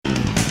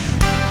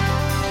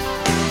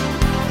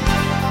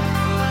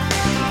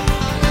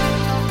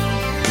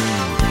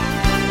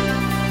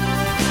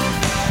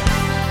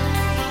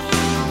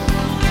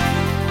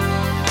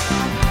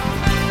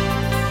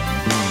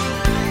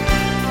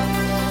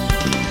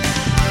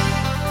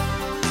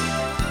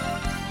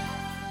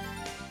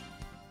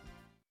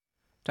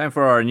Time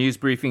for our news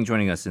briefing.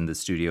 Joining us in the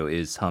studio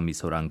is Seo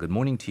Misorang. Good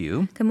morning to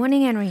you. Good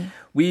morning, Henry.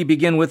 We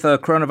begin with a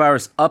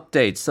coronavirus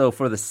update. So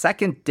for the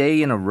second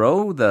day in a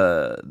row,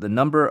 the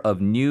number of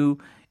new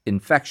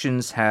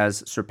infections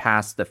has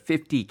surpassed the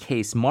 50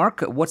 case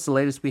mark. What's the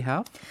latest we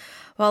have?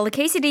 Well, the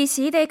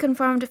KCDC, they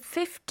confirmed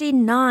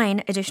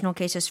 59 additional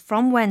cases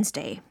from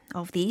Wednesday.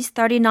 Of these,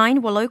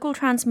 39 were local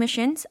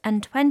transmissions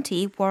and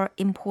 20 were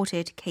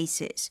imported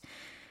cases.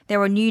 There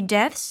were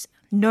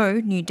no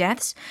new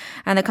deaths,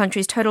 and the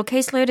country's total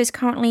caseload is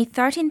currently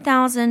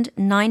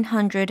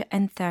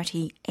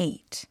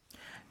 13,938.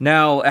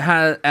 Now,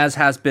 as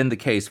has been the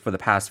case for the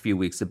past few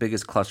weeks, the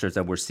biggest clusters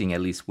that we're seeing,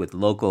 at least with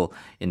local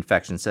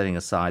infections, setting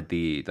aside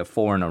the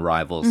foreign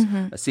arrivals,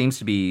 seems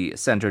to be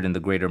centered in the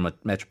greater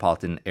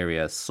metropolitan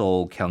area,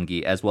 Seoul,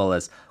 Gyeonggi, as well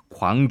as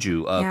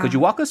Gwangju. Could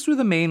you walk us through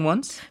the main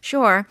ones?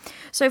 Sure.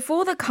 So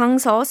for the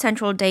Gangseo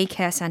Central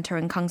Daycare Center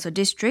in Gangseo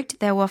District,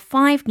 there were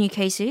 5 new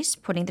cases,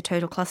 putting the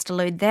total cluster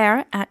load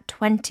there at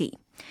 20.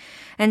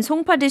 And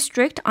Songpa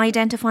District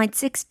identified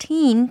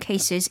 16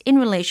 cases in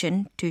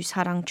relation to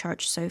Sarang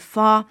Church so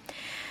far.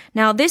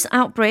 Now, this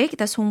outbreak,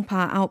 the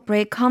Songpa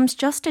outbreak, comes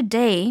just a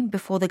day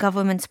before the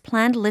government's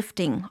planned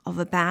lifting of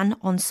a ban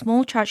on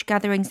small church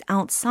gatherings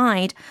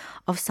outside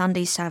of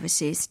Sunday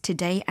services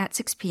today at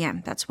 6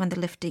 p.m. That's when the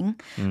lifting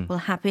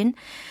will happen.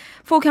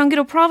 For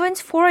Gyeonggi-do Province,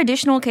 4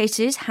 additional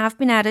cases have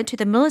been added to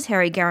the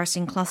military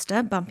garrison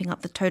cluster, bumping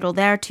up the total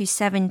there to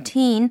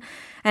 17.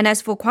 And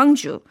as for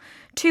Gwangju,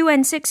 2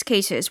 and 6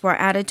 cases were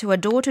added to a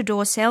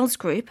door-to-door sales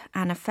group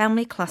and a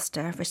family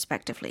cluster,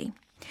 respectively.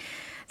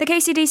 The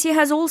KCDC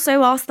has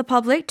also asked the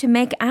public to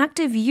make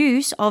active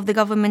use of the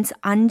government's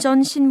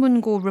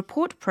안전신문고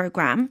report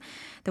program.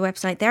 The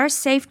website there is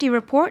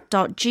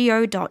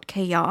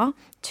safetyreport.go.kr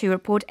to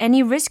report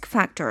any risk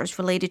factors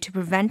related to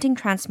preventing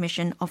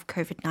transmission of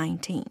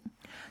COVID-19.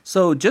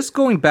 So just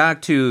going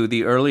back to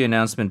the early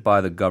announcement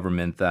by the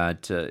government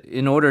that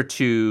in order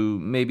to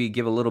maybe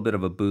give a little bit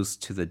of a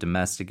boost to the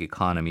domestic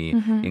economy,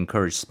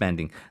 encourage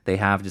spending, they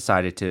have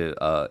decided to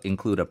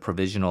include a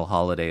provisional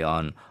holiday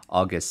on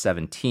August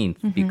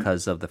 17th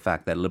because of the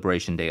fact that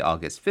Liberation Day,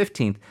 August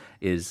 15th,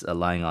 is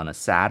lying on a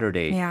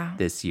Saturday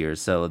this year.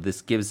 So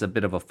this gives a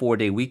bit of a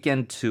 4-day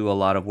weekend to a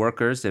lot of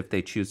workers if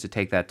they choose to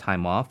take that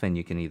time off, and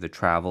you can either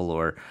travel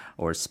or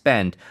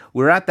spend.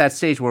 We're at that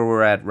stage where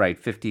we're at,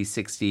 50,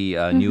 60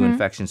 new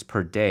infections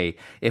per day.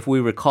 If we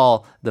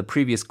recall the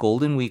previous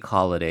Golden Week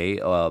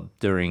holiday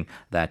during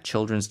that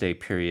Children's Day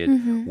period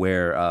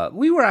where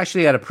we were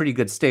actually at a pretty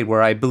good state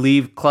where I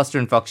believe cluster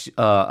infection,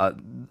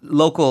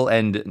 local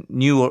and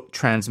new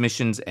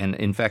transmissions and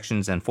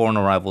infections and foreign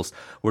arrivals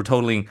were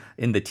totaling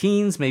in the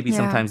teens, maybe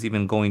sometimes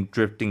even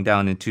drifting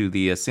down into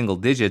the single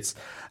digits.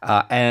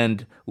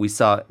 And we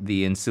saw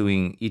the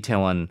ensuing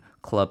Itaewon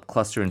Club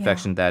cluster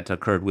infection that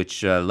occurred,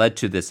 which led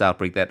to this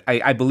outbreak that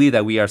I believe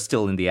that we are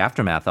still in the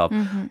aftermath of.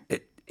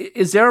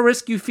 Is there a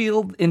risk you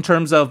feel in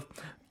terms of,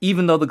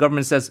 even though the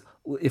government says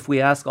if we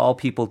ask all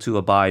people to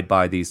abide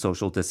by these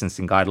social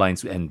distancing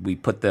guidelines and we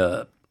put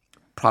the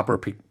proper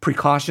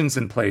precautions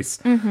in place,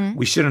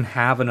 we shouldn't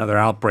have another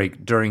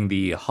outbreak during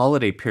the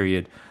holiday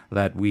period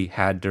that we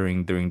had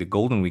during the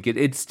Golden Week.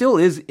 It still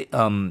is,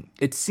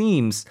 it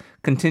seems,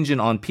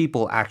 contingent on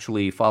people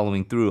actually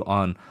following through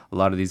on a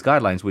lot of these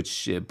guidelines,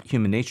 which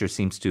human nature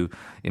seems to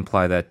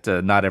imply that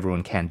not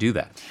everyone can do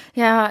that.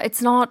 Yeah,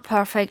 it's not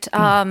perfect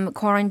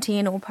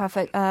quarantine or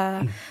perfect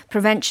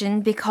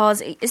prevention,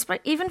 because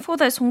even for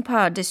the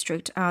Songpa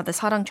district, the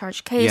Sarang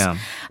Church case,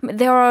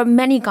 there are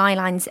many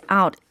guidelines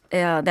out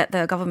that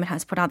the government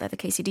has put out, that the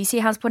KCDC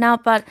has put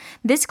out, but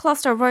this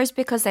cluster arose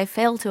because they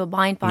failed to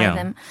abide by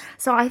them.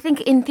 So I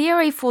think in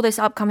theory for this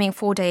upcoming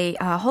 4-day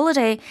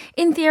holiday,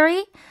 in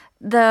theory,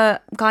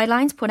 the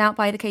guidelines put out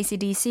by the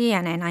KCDC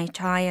and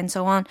NHI and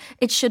so on,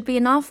 it should be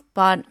enough,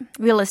 but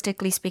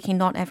realistically speaking,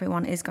 not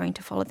everyone is going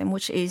to follow them,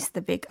 which is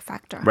the big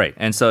factor. Right,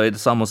 and so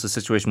it's almost a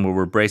situation where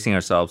we're bracing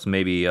ourselves,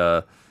 maybe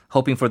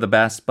hoping for the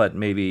best, but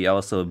maybe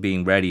also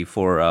being ready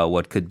for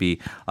what could be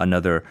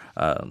another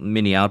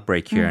mini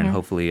outbreak here, and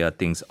hopefully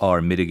things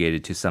are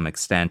mitigated to some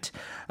extent.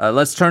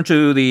 Let's turn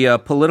to the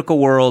political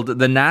world.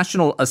 The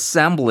National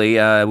Assembly,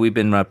 we've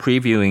been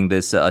previewing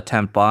this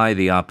attempt by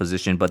the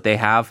opposition, but they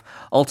have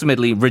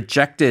ultimately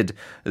rejected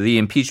the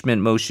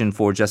impeachment motion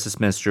for Justice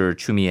Minister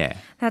Chu Mi-ae.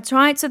 That's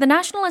right. So the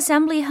National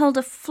Assembly held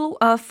a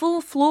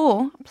full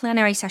floor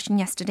plenary session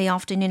yesterday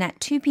afternoon at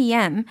 2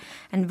 p.m.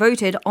 and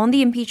voted on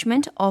the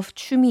impeachment of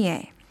Chu Mi-ae.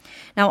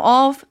 Now,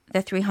 of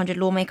the 300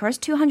 lawmakers,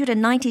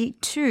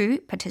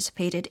 292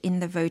 participated in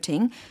the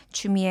voting.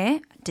 Chu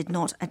Mi-ae did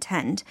not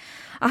attend.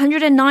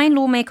 109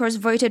 lawmakers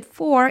voted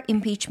for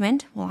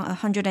impeachment, while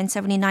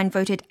 179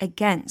 voted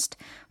against.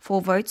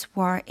 4 votes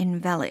were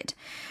invalid.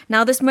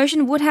 Now, this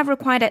motion would have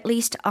required at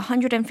least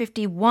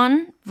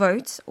 151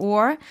 votes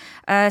or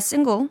a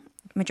single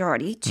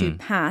majority to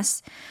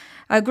pass.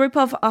 A group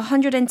of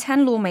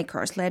 110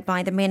 lawmakers led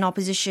by the main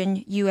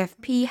opposition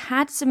UFP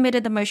had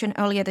submitted the motion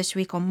earlier this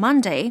week on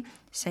Monday,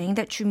 saying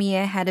that Chu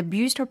Mi-ae had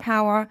abused her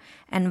power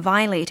and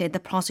violated the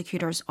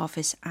Prosecutor's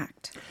Office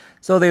Act.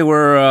 So they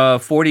were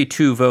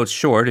 42 votes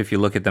short, if you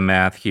look at the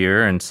math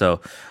here. And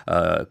so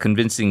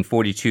convincing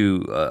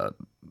 42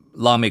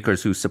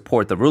 lawmakers who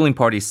support the ruling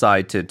party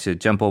side to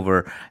jump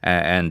over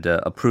and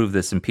approve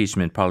this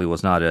impeachment probably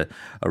was not a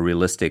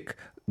realistic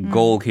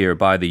goal here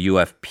by the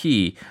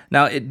UFP.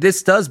 Now,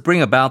 this does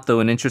bring about, though,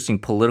 an interesting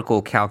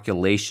political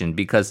calculation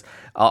because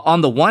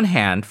on the one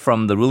hand,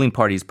 from the ruling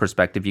party's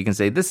perspective, you can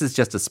say this is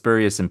just a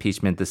spurious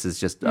impeachment. This is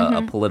just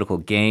a political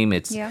game.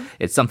 It's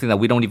something that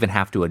we don't even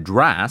have to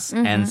address.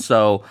 And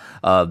so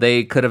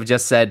they could have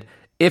just said,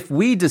 if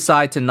we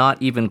decide to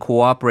not even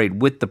cooperate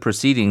with the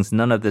proceedings,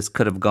 none of this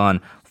could have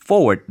gone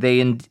forward. They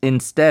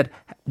instead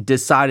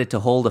decided to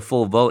hold a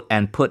full vote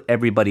and put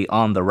everybody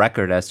on the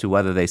record as to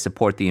whether they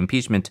support the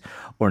impeachment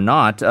or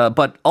not.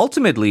 But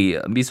ultimately,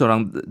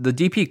 Misorang, the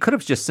DP could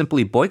have just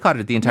simply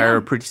boycotted the entire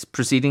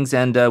proceedings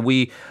and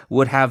we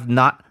would have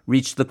not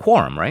reached the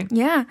quorum, right?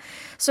 Yeah.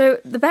 So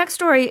the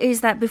backstory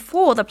is that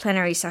before the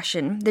plenary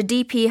session, the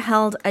DP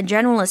held a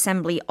General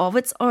Assembly of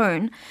its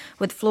own,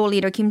 with floor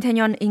leader Kim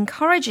Tae-yeon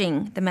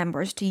encouraging the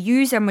members to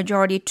use their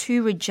majority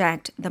to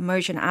reject the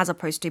motion as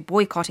opposed to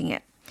boycotting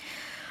it.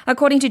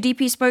 According to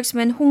DP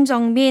spokesman Hong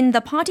Jung-min,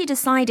 the party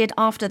decided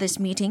after this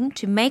meeting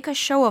to make a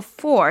show of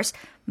force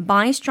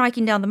by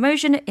striking down the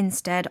motion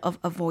instead of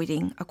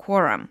avoiding a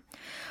quorum.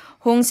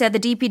 Hong said the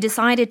DP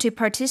decided to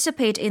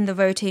participate in the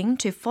voting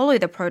to follow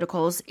the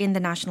protocols in the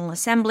National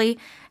Assembly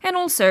and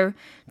also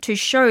to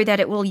show that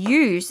it will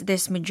use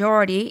this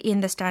majority in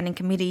the standing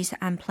committees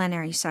and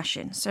plenary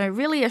sessions. So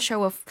really a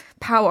show of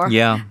power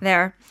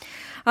there.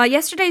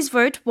 Yesterday's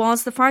vote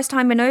was the first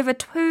time in over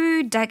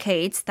 2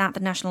 decades that the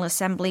National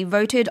Assembly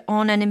voted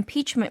on an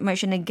impeachment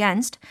motion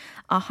against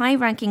a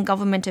high-ranking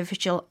government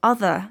official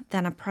other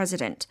than a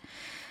president.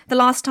 The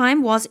last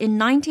time was in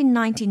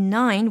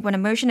 1999 when a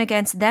motion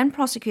against then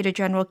Prosecutor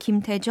General Kim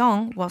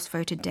Tae-jung was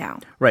voted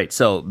down. Right.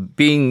 So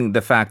being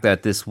the fact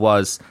that this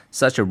was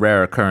such a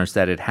rare occurrence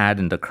that it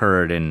hadn't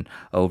occurred in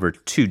over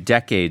 2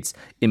 decades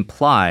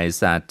implies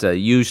that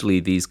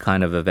usually these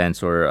kind of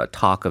events or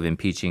talk of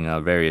impeaching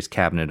various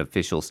cabinet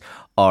officials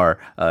are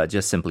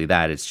just simply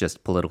that. It's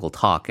just political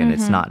talk and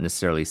it's not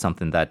necessarily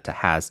something that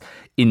has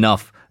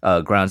enough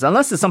grounds,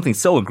 unless it's something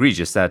so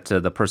egregious that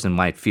the person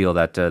might feel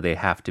that they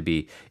have to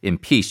be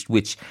impeached,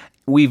 which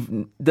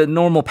the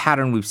normal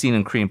pattern we've seen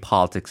in Korean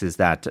politics is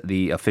that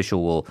the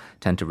official will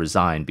tend to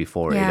resign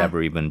before it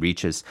ever even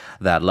reaches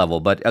that level.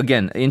 But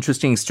again,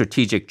 interesting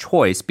strategic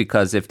choice,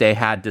 because if they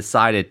had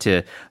decided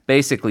to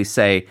basically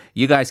say,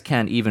 you guys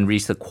can't even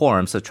reach the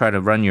quorum, so try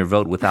to run your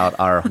vote without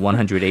our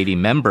 180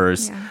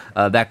 members,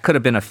 that could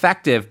have been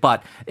effective,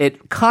 but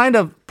it kind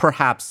of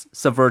perhaps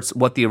subverts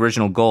what the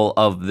original goal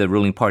of the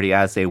ruling party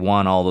as they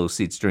won all those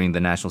seats during the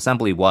National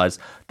Assembly was.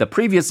 The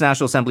previous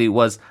National Assembly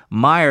was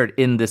mired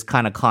in this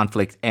kind of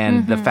conflict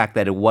and the fact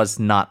that it was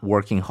not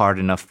working hard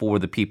enough for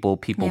the people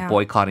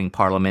boycotting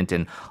parliament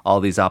and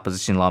all these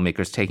opposition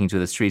lawmakers taking to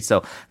the streets.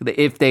 So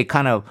if they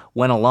kind of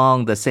went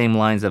along the same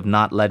lines of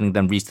not letting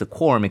them reach the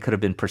quorum, it could have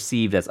been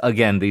perceived as,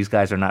 again, these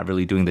guys are not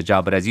really doing the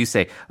job. But as you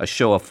say, a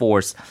show of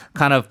force,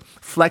 kind of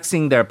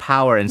flexing their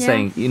power and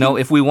saying, you know,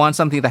 if we want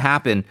something to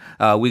happen,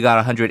 we got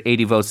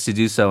 180 votes to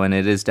do so, and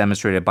it is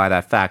demonstrated by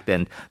that fact,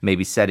 and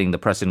maybe setting the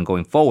precedent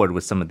going forward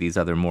with some of these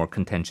other more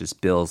contentious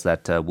bills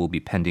that will be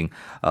pending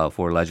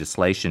for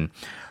legislation.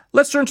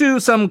 Let's turn to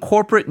some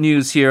corporate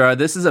news here.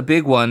 This is a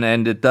big one,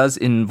 and it does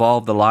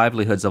involve the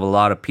livelihoods of a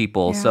lot of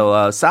people.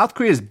 So South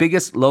Korea's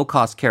biggest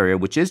low-cost carrier,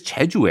 which is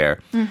Jeju Air,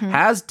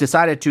 has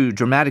decided to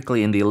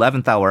dramatically, in the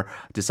 11th hour,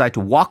 decide to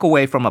walk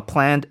away from a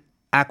planned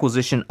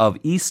acquisition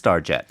of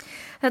Eastar Jet.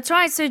 That's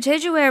right. So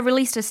Jeju Air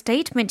released a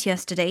statement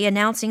yesterday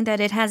announcing that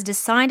it has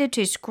decided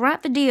to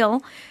scrap the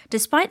deal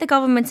despite the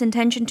government's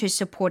intention to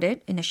support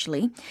it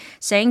initially,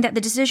 saying that the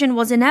decision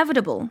was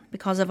inevitable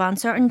because of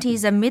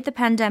uncertainties amid the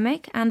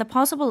pandemic and the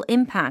possible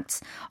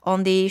impacts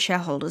on the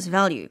shareholders'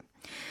 value.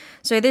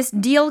 So this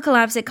deal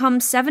collapse, it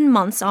comes 7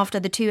 months after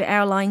the two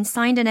airlines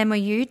signed an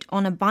MOU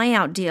on a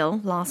buyout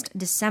deal last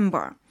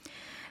December.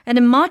 And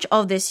in March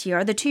of this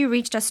year, the two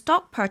reached a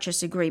stock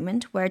purchase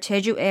agreement where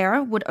Jeju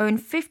Air would own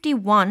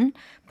 51%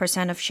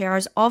 of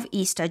shares of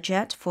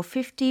EasterJet for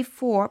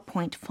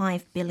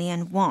 54.5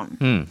 billion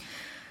won.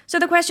 So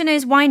the question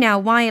is, why now?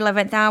 Why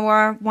 11th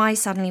hour? Why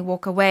suddenly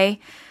walk away?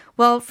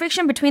 Well,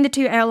 friction between the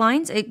two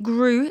airlines, it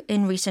grew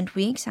in recent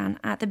weeks. And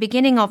at the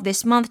beginning of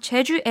this month,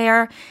 Jeju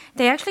Air,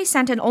 they actually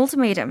sent an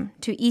ultimatum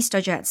to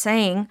EasterJet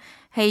saying,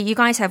 hey, you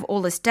guys have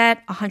all this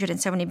debt,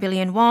 170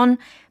 billion won.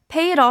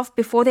 Pay it off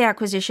before the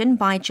acquisition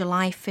by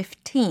July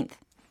 15th.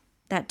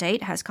 That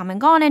date has come and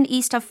gone, and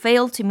Eastar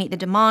failed to meet the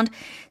demand,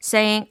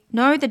 saying,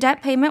 no, the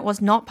debt payment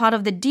was not part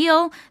of the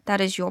deal. That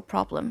is your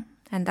problem.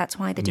 And that's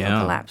why the deal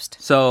collapsed.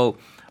 So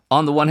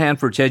on the one hand,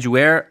 for Jeju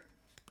Air,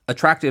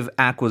 attractive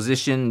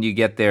acquisition. You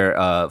get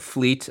their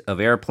fleet of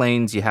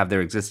airplanes. You have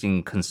their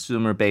existing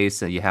consumer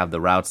base. You have the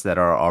routes that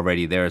are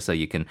already there, so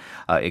you can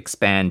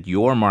expand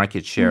your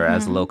market share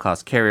as a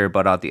low-cost carrier.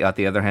 But on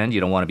the other hand, you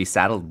don't want to be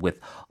saddled with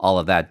all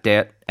of that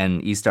debt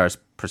And E-Star's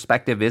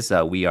perspective is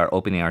we are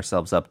opening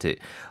ourselves up to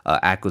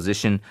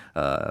acquisition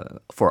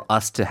for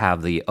us to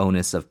have the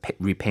onus of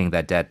repaying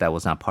that debt that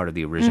was not part of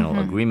the original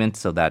agreement.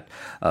 So that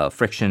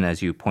friction,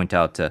 as you point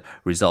out,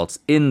 results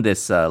in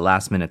this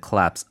last-minute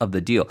collapse of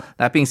the deal.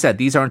 That being said,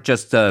 these aren't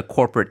just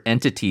corporate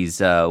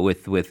entities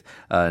with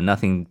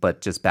nothing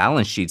but just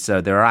balance sheets.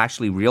 There are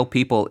actually real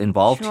people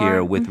involved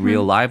here with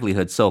real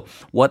livelihoods. So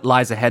what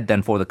lies ahead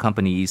then for the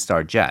company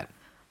E-Star Jet?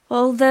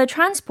 Well, the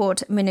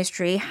Transport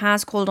Ministry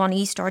has called on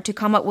E-Star to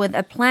come up with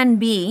a plan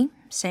B,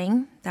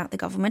 saying that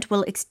the government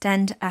will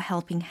extend a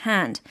helping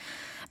hand.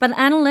 But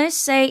analysts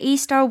say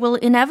E-Star will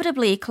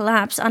inevitably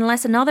collapse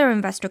unless another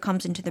investor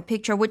comes into the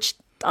picture, which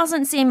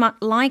doesn't seem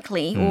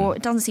likely, or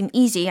it doesn't seem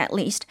easy at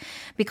least,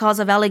 because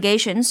of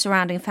allegations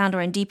surrounding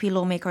founder and DP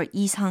lawmaker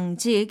Lee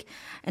Sang-jik,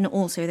 and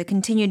also the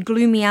continued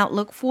gloomy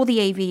outlook for the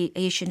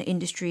aviation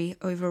industry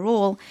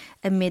overall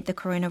amid the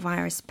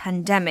coronavirus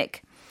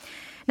pandemic.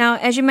 Now,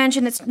 as you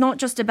mentioned, it's not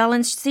just a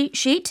balance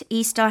sheet.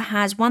 E-Star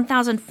has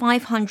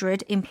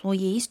 1,500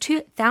 employees,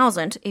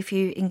 2,000 if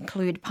you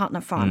include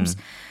partner firms.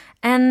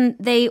 And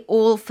they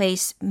all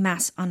face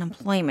mass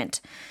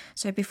unemployment.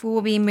 So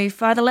before we move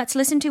further, let's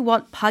listen to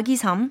what Park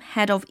Gi-sam,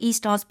 head of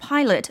E-Star's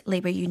pilot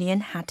labor union,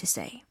 had to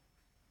say.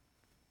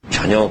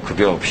 전혀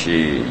급여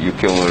없이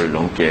 6개월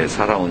넘게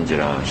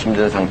살아온지라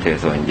힘든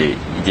상태에서 이제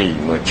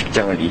뭐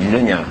직장을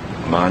잃느냐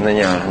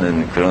마느냐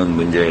하는 그런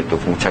문제에 또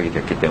봉착이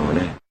됐기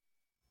때문에.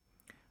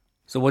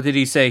 So what did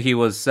he say? He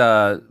was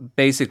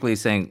basically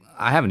saying,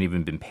 I haven't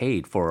even been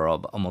paid for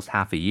almost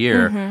half a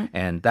year.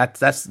 And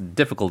that's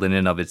difficult in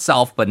and of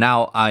itself. But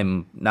now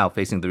I'm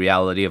facing the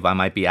reality of I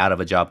might be out of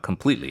a job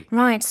completely.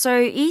 Right. So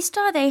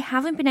E-Star, they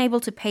haven't been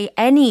able to pay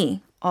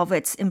any of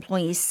its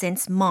employees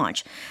since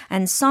March.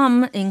 And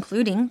some,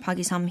 including Park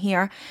Gi-sam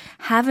here,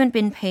 haven't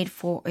been paid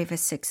for over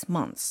 6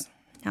 months.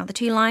 Now, the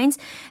two lines,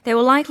 they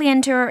will likely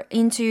enter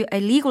into a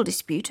legal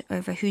dispute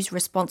over who's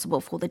responsible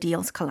for the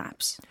deal's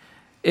collapse.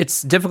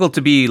 It's difficult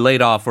to be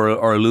laid off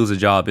or lose a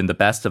job in the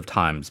best of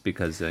times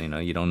because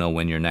you don't know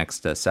when your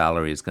next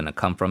salary is going to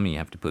come from. You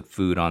have to put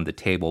food on the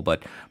table,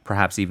 but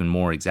perhaps even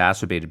more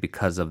exacerbated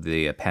because of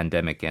the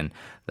pandemic and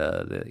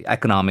the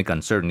economic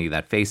uncertainty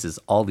that faces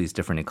all these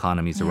different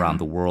economies around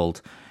the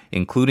world,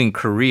 including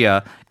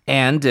Korea.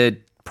 And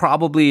it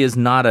probably is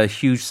not a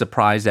huge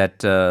surprise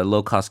that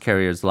low-cost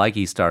carriers like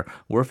E-Star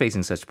were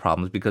facing such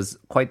problems because,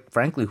 quite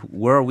frankly,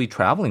 where are we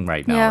traveling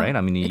right now, right?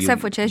 I mean,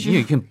 except for Jeju.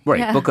 You can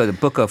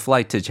book a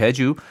flight to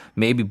Jeju,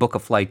 maybe book a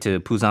flight to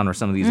Busan or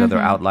some of these other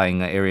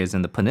outlying areas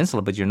in the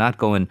peninsula, but you're not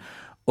going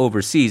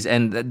overseas.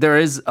 And there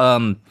is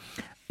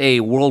a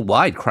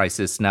worldwide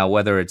crisis now,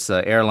 whether it's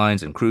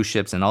airlines and cruise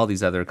ships and all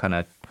these other kind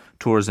of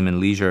tourism and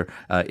leisure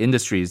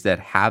industries that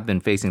have been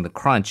facing the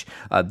crunch.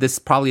 This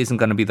probably isn't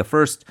going to be the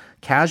first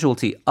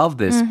casualty of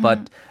this,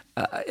 but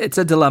it's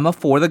a dilemma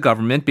for the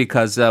government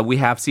because we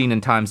have seen in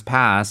times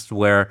past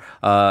where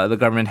the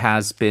government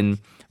has been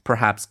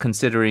perhaps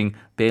considering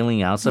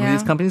bailing out some of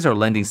these companies or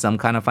lending some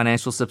kind of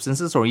financial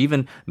substances or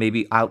even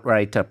maybe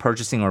outright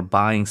purchasing or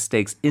buying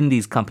stakes in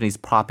these companies,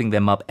 propping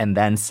them up and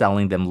then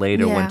selling them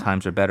later when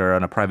times are better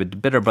on a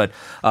private bidder. But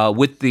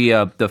with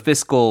the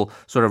fiscal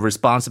sort of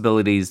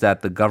responsibilities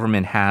that the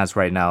government has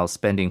right now,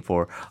 spending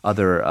for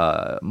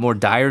other more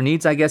dire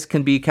needs, I guess,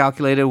 can be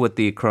calculated with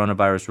the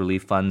coronavirus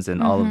relief funds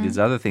and all of these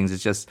other things.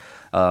 It's just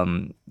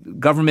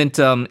government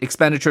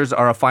expenditures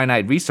are a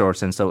finite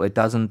resource, and so it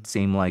doesn't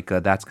seem like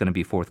that's going to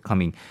be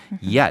forthcoming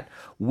yet.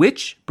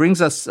 Which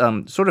brings us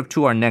sort of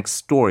to our next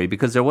story,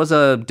 because there was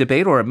a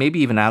debate or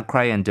maybe even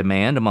outcry and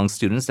demand among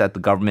students that the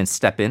government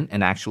step in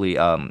and actually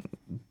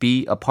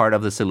be a part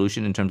of the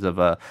solution in terms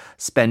of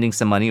spending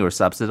some money or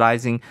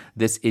subsidizing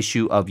this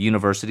issue of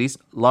universities,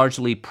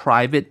 largely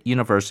private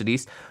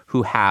universities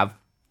who have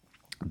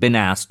been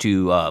asked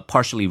to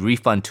partially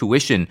refund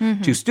tuition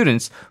to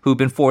students who've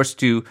been forced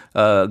to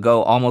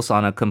go almost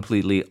on a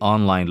completely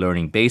online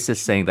learning basis,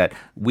 saying that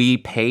we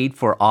paid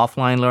for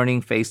offline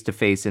learning,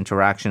 face-to-face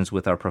interactions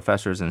with our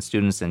professors and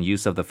students and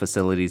use of the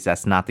facilities.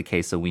 That's not the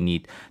case, so we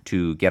need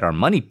to get our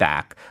money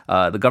back.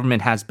 The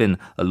government has been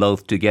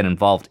loath to get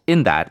involved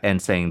in that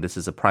and saying this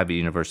is a private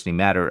university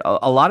matter.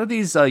 A lot of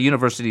these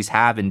universities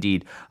have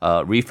indeed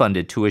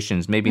refunded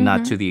tuitions, maybe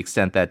not to the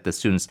extent that the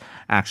students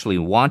actually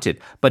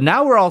wanted. But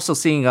now we're also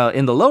seeing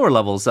in the lower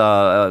levels,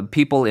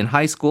 people in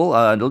high school,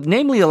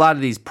 namely a lot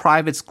of these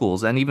private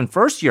schools and even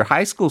first-year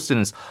high school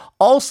students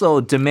also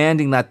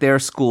demanding that their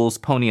schools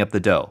pony up the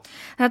dough.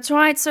 That's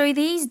right. So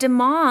these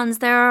demands,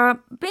 they're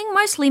being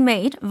mostly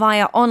made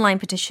via online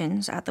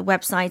petitions at the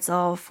websites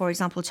of, for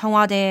example,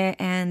 청와대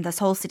and the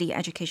Seoul City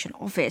Education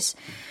Office.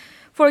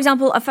 For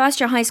example, a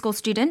first-year high school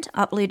student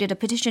uploaded a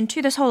petition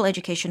to the Seoul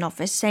Education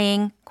Office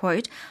saying,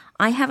 quote,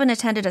 I haven't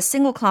attended a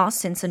single class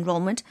since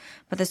enrollment,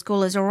 but the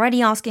school is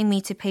already asking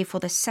me to pay for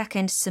the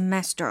second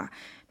semester.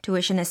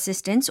 Tuition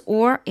assistance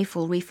or a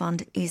full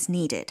refund is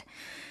needed.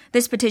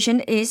 This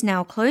petition is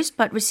now closed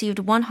but received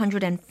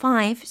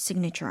 105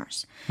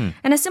 signatures.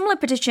 And a similar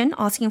petition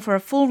asking for a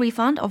full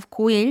refund of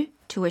고1,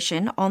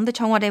 tuition on the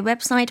Cheongwade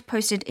website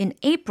posted in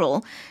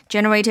April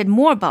generated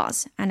more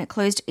buzz, and it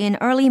closed in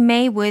early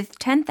May with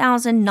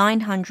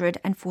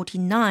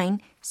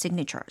 10,949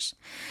 signatures.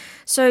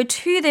 So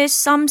to this,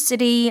 some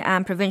city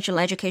and provincial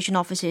education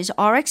offices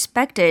are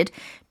expected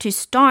to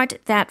start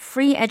that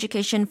free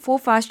education for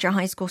first-year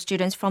high school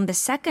students from the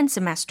second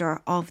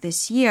semester of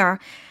this year,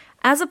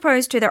 as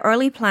opposed to the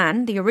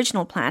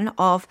original plan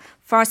of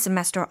first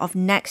semester of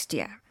next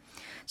year.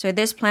 So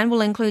this plan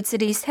will include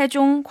cities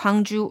Sejong,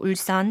 Gwangju,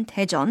 Ulsan,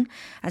 Daejeon,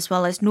 as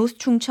well as North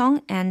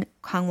Chungcheong and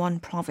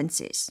Gangwon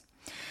provinces.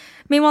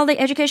 Meanwhile, the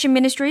Education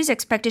Ministry is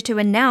expected to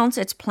announce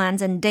its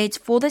plans and dates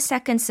for the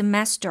second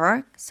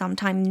semester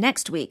sometime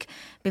next week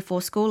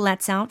before school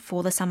lets out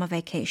for the summer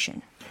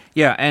vacation.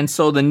 Yeah, and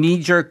so the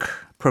knee-jerk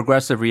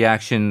progressive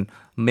reaction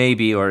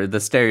maybe, or the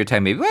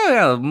stereotype maybe, well,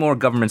 yeah, more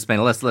government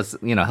spending, let's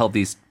help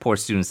these poor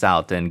students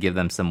out and give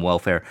them some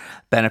welfare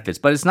benefits.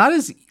 But it's not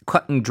as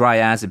cut and dry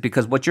as it,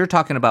 because what you're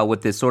talking about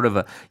with this sort of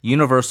a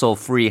universal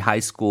free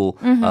high school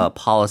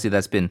policy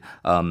that's been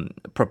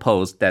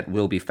proposed that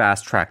will be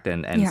fast-tracked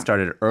and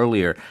started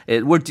earlier,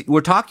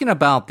 we're talking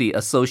about the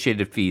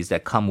associated fees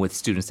that come with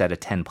students that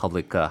attend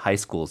public high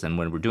schools. And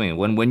when we're doing it,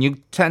 when you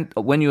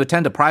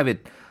attend a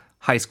private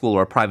high school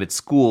or a private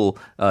school,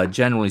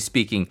 generally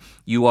speaking,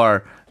 you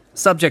are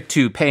subject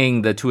to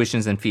paying the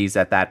tuitions and fees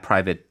that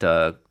private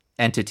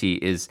entity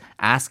is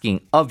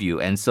asking of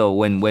you. And so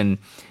when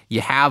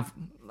you have,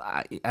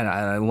 and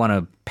I don't want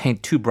to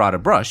paint too broad a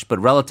brush, but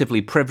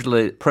relatively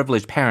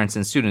privileged parents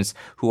and students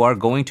who are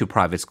going to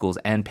private schools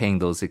and paying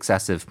those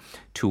excessive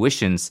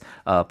tuitions,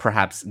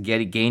 perhaps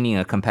gaining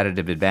a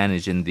competitive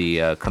advantage in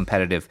the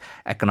competitive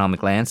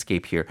economic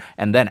landscape here,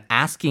 and then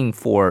asking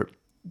for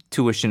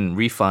tuition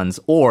refunds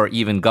or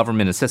even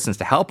government assistance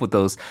to help with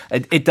those,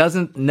 it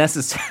doesn't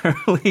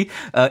necessarily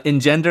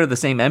engender the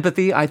same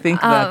empathy. I think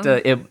that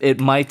it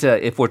might,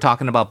 if we're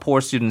talking about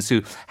poor students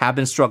who have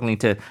been struggling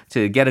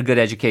to get a good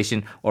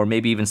education or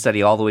maybe even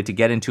study all the way to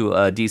get into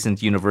a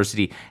decent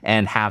university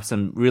and have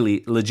some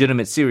really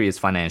legitimate, serious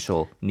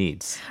financial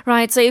needs.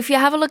 Right. So if you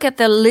have a look at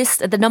the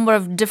list, the number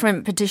of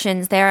different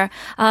petitions there,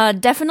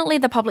 definitely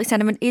the public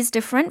sentiment is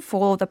different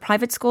for the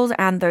private schools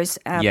and those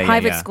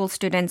private school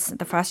students,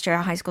 the first year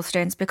high school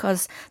students,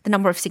 because the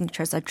number of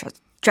signatures are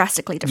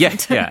drastically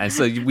different. Yeah, and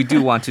so we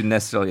do want to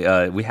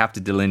necessarily, we have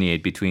to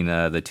delineate between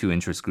the two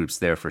interest groups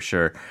there for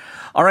sure.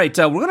 All right,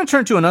 we're going to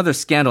turn to another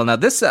scandal. Now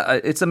this,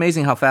 it's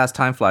amazing how fast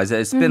time flies.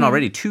 It's been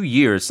already 2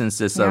 years since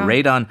this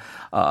radon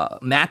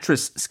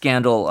mattress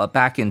scandal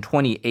back in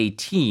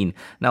 2018.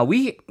 Now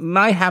we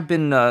might have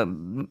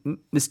been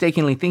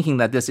mistakenly thinking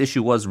that this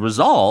issue was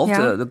resolved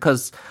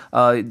because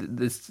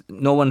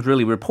no one's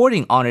really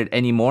reporting on it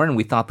anymore, and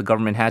we thought the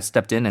government had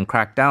stepped in and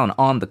cracked down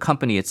on the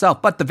company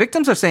itself. But the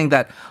victims are saying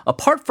that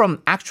apart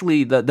from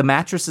actually the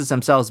mattresses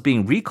themselves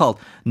being recalled,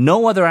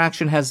 no other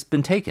action has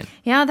been taken.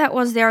 Yeah, that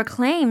was their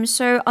claim.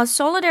 So a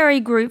solidarity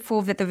group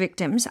for the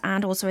victims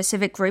and also a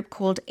civic group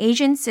called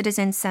Asian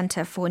Citizen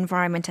Center for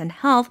Environment and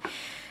Health,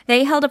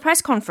 they held a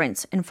press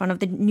conference in front of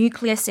the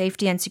Nuclear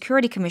Safety and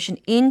Security Commission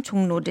in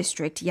Jongno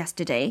District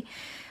yesterday,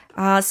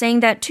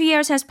 saying that 2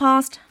 years has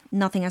passed,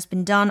 nothing has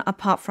been done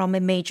apart from a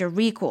major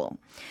recall.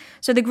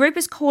 So the group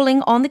is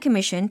calling on the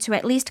commission to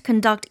at least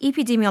conduct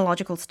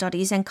epidemiological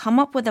studies and come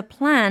up with a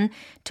plan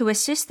to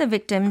assist the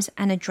victims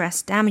and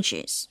address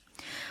damages.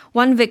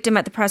 One victim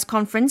at the press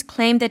conference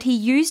claimed that he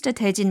used a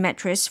Daejin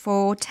mattress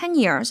for 10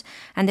 years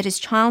and that his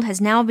child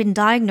has now been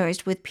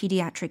diagnosed with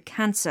pediatric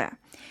cancer.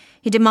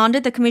 He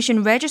demanded the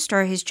commission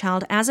register his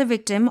child as a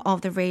victim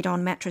of the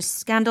radon mattress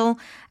scandal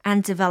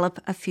and develop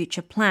a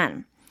future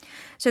plan.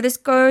 So this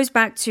goes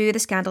back to the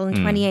scandal in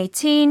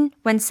 2018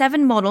 when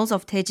 7 models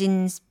of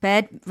Daejin's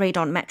bed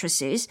radon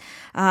mattresses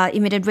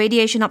emitted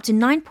radiation up to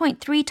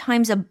 9.3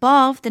 times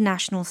above the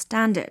national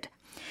standard.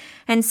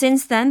 And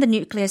since then, the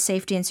Nuclear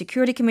Safety and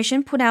Security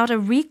Commission put out a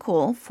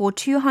recall for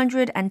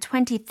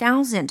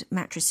 220,000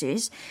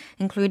 mattresses,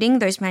 including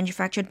those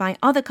manufactured by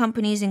other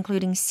companies,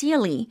 including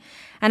Sealy.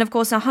 And of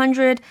course,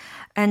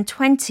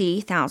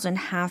 120,000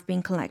 have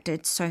been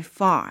collected so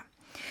far.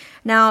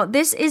 Now,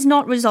 this is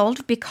not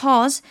resolved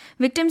because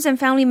victims and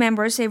family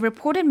members say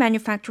reported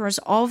manufacturers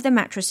of the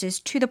mattresses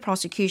to the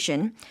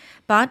prosecution,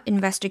 but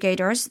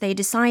investigators, they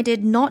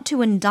decided not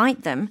to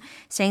indict them,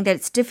 saying that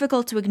it's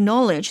difficult to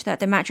acknowledge that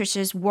the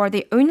mattresses were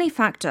the only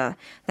factor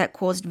that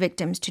caused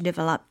victims to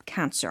develop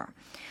cancer.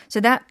 So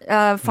that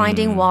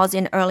finding was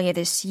in earlier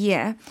this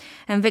year,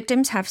 and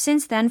victims have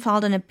since then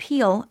filed an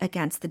appeal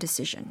against the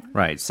decision.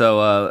 Right.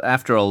 So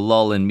after a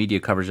lull in media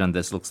coverage on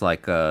this, looks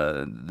like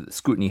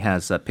scrutiny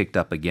has picked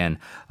up again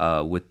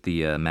with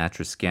the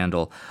mattress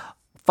scandal.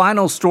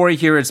 Final story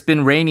here. It's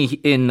been rainy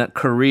in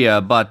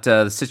Korea, but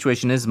the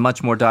situation is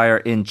much more dire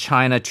in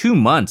China. 2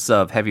 months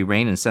of heavy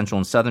rain in central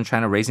and southern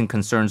China, raising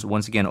concerns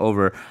once again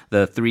over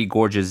the Three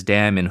Gorges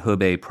Dam in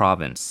Hebei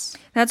province.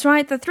 That's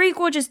right. The Three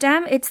Gorges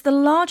Dam, it's the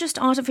largest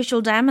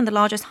artificial dam and the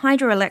largest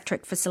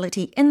hydroelectric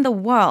facility in the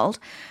world.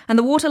 And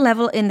the water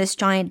level in this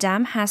giant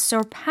dam has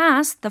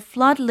surpassed the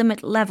flood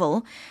limit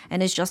level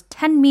and is just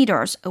 10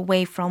 meters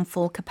away from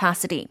full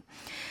capacity.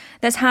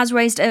 This has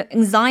raised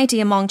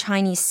anxiety among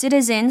Chinese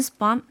citizens,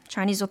 but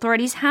Chinese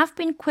authorities have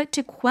been quick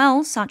to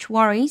quell such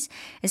worries,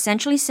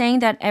 essentially saying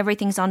that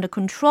everything's under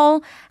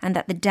control and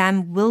that the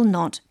dam will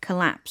not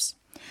collapse.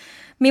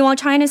 Meanwhile,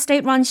 China's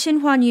state-run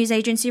Xinhua news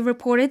agency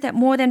reported that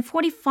more than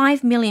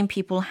 45 million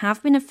people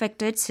have been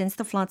affected since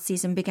the flood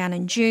season began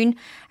in June,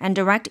 and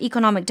direct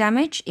economic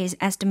damage is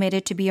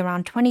estimated to be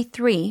around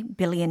 $23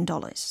 billion.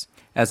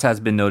 As has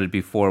been noted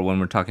before, when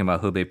we're talking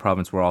about Hubei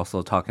province, we're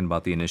also talking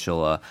about the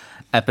initial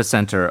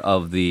epicenter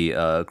of the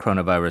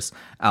coronavirus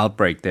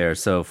outbreak there.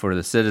 So for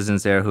the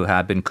citizens there who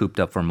have been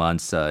cooped up for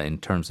months in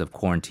terms of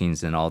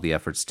quarantines and all the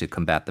efforts to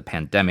combat the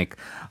pandemic,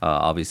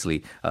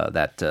 obviously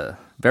that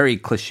very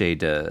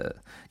cliched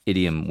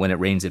idiom, when it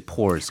rains, it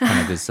pours,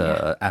 kind of is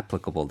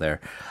applicable there.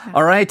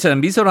 All right,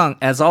 Misorang,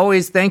 as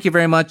always, thank you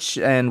very much,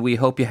 and we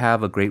hope you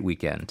have a great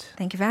weekend.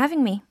 Thank you for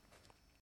having me.